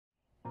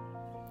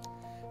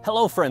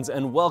Hello friends,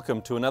 and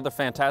welcome to another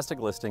fantastic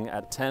listing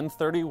at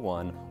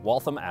 1031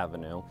 Waltham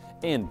Avenue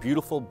in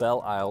beautiful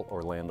Belle Isle,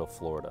 Orlando,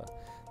 Florida.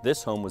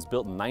 This home was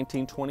built in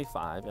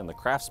 1925 in the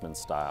craftsman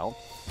style.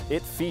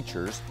 It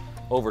features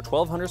over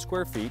 1,200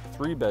 square feet,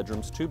 3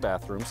 bedrooms, 2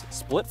 bathrooms,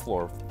 split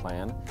floor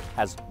plan,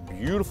 has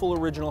beautiful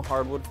original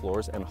hardwood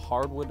floors and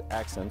hardwood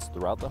accents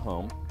throughout the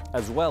home,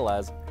 as well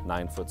as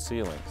 9-foot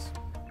ceilings.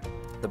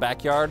 The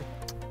backyard,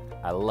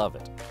 I love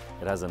it.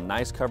 It has a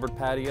nice covered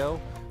patio,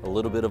 a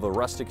little bit of a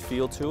rustic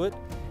feel to it,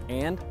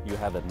 and you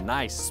have a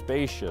nice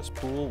spacious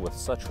pool with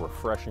such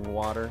refreshing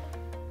water.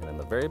 And in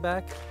the very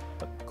back,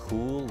 a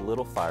cool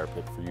little fire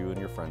pit for you and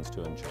your friends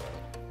to enjoy.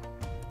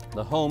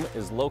 The home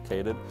is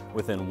located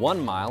within 1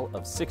 mile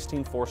of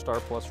 16 4-star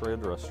plus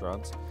rated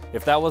restaurants.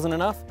 If that wasn't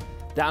enough,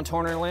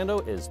 downtown Orlando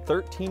is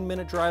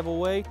 13-minute drive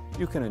away.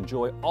 You can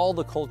enjoy all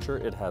the culture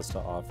it has to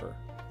offer.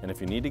 And if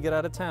you need to get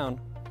out of town,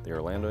 the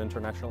Orlando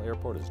International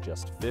Airport is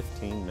just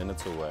 15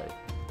 minutes away.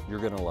 You're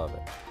gonna love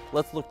it.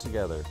 Let's look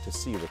together to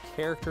see the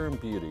character and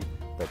beauty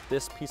that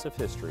this piece of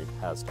history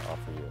has to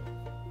offer you.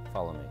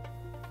 Follow me.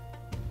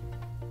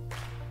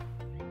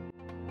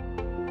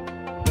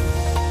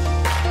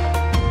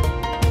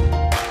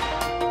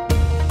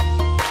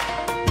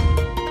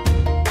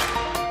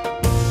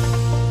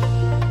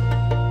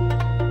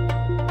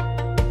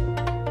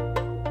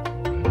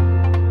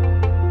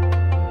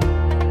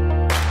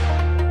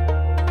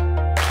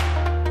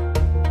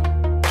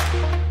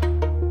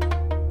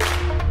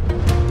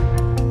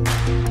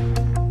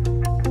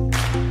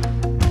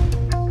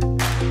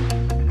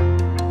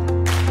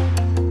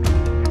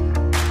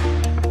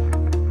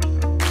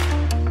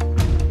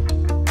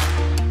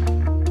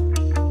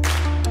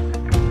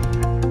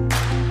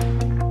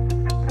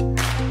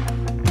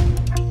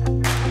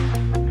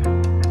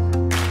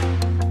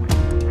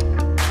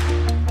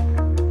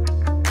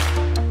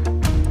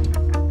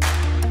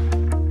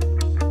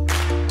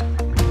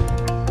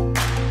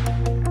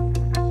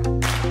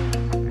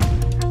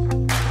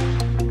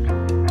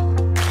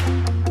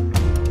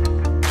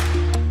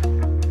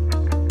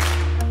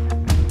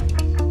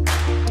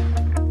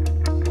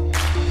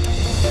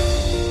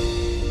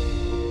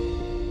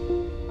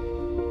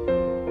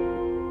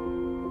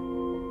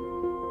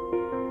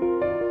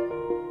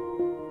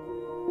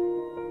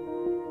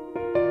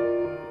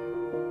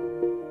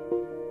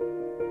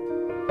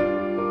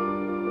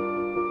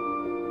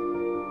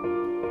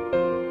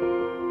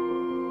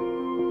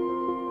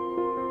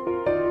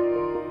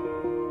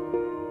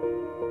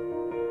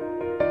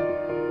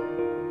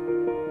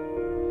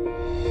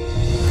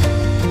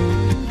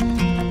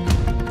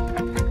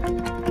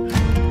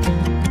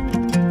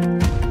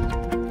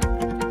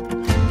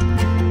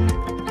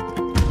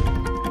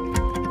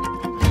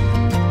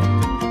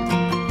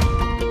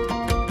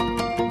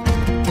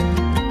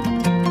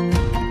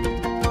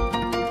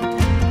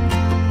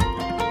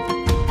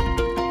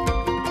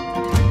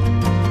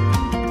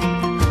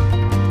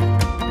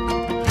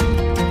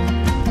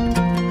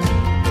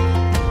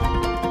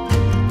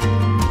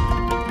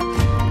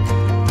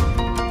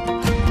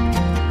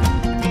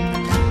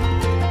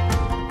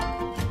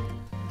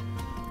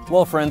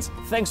 Well friends,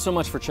 thanks so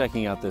much for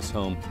checking out this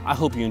home. I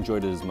hope you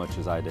enjoyed it as much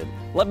as I did.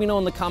 Let me know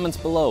in the comments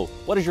below,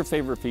 what is your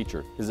favorite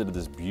feature? Is it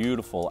this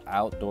beautiful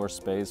outdoor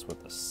space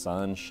with the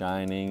sun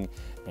shining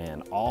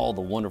and all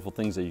the wonderful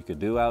things that you could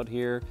do out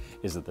here?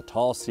 Is it the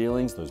tall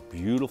ceilings, those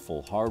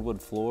beautiful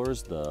hardwood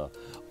floors, the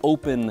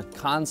open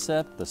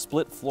concept, the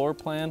split floor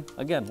plan?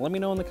 Again, let me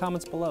know in the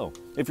comments below.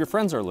 If your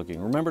friends are looking,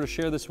 remember to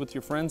share this with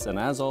your friends, and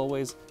as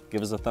always,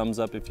 give us a thumbs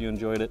up if you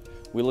enjoyed it.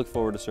 We look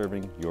forward to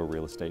serving your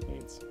real estate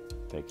needs.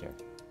 Take care.